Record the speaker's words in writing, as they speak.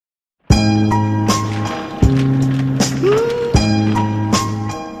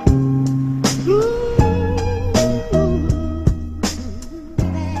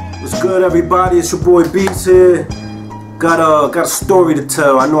everybody? It's your boy Beats here. Got a story to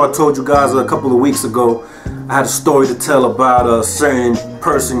tell. I know I told you guys a couple of weeks ago I had a story to tell about a certain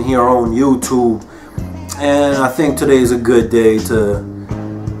person here on YouTube, and I think today is a good day to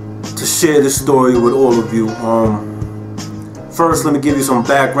share this story with all of you. First, let me give you some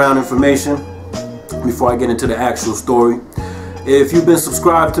background information before I get into the actual story. If you've been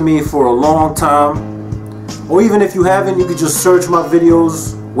subscribed to me for a long time, or even if you haven't, you could just search my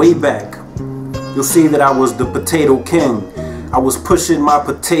videos way back. You'll see that I was the Potato King. I was pushing my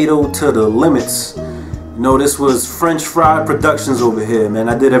potato to the limits. You know, this was French Fry Productions over here, man.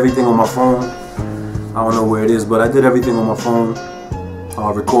 I did everything on my phone. I don't know where it is, but I did everything on my phone.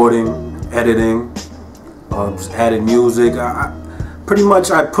 Recording, editing, just added music. Pretty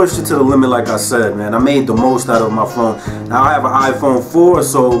much I pushed it to the limit, like I said, man. I made the most out of my phone. Now I have an iPhone 4,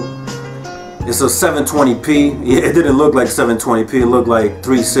 so it's a 720p. Yeah, it didn't look like 720p. It looked like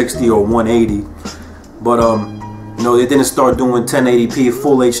 360 or 180. But you know, it didn't start doing 1080p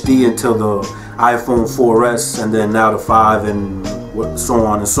full HD until the iPhone 4S, and then now the 5, and so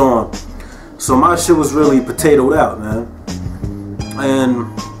on and so on. So my shit was really potatoed out, man. And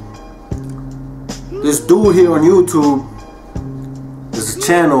this dude here on YouTube, this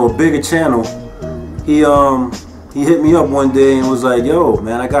channel, a bigger channel, he hit me up one day and was like, yo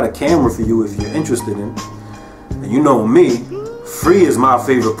man, I got a camera for you if you're interested in it. And you know me, free is my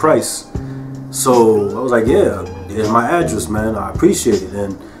favorite price. So I was like, yeah, here's my address, man, I appreciate it.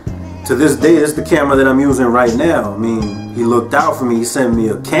 And to this day, it's the camera that I'm using right now. I mean, he looked out for me, he sent me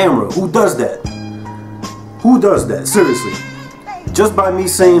a camera. Who does that? Who does that? Seriously. Just by me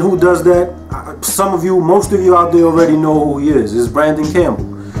saying who does that, some of you, most of you out there already know who he is. It's Brandon Campbell.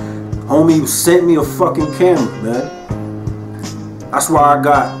 Homie sent me a fucking camera, man. That's why I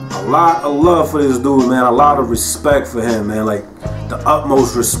got a lot of love for this dude, man. A lot of respect for him, man. Like, the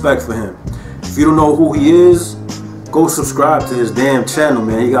utmost respect for him. If you don't know who he is, go subscribe to his damn channel,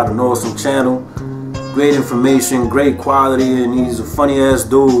 man. He got an awesome channel. Great information, great quality, and he's a funny ass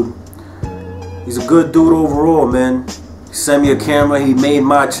dude. He's a good dude overall, man. He sent me a camera, he made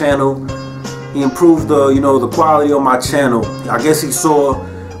my channel. He improved the, you know, the quality of my channel. I guess he saw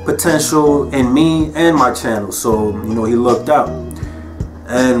potential in me and my channel, so you know, he looked out.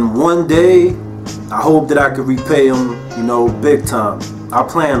 And one day I hope that I could repay him, you know, big time. I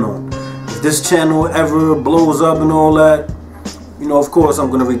plan on, if this channel ever blows up and all that, you know, of course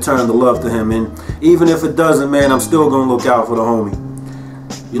I'm gonna return the love to him. And even if it doesn't, man, I'm still gonna look out for the homie.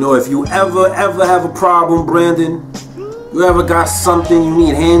 You know, if you ever have a problem, Brandon, you ever got something you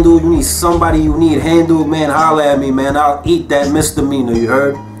need handled, you need somebody you need handled, man, holla at me, man. I'll eat that misdemeanor, you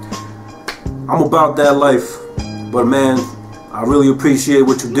heard? I'm about that life. But man, I really appreciate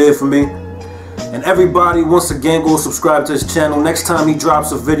what you did for me. And everybody, once again, go subscribe to his channel. Next time he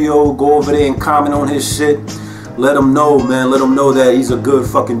drops a video, go over there and comment on his shit. Let him know, man. Let him know that he's a good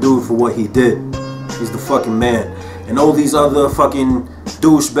fucking dude for what he did. He's the fucking man. And all these other fucking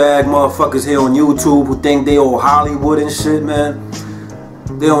douchebag motherfuckers here on YouTube who think they all Hollywood and shit, man,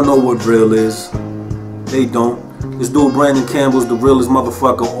 they don't know what real is. They don't. This dude Brandon Campbell's the realest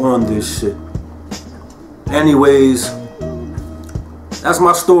motherfucker on this shit. Anyways, that's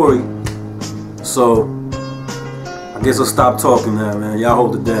my story. So I guess I'll stop talking now, man. Y'all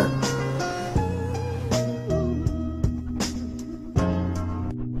hold it down.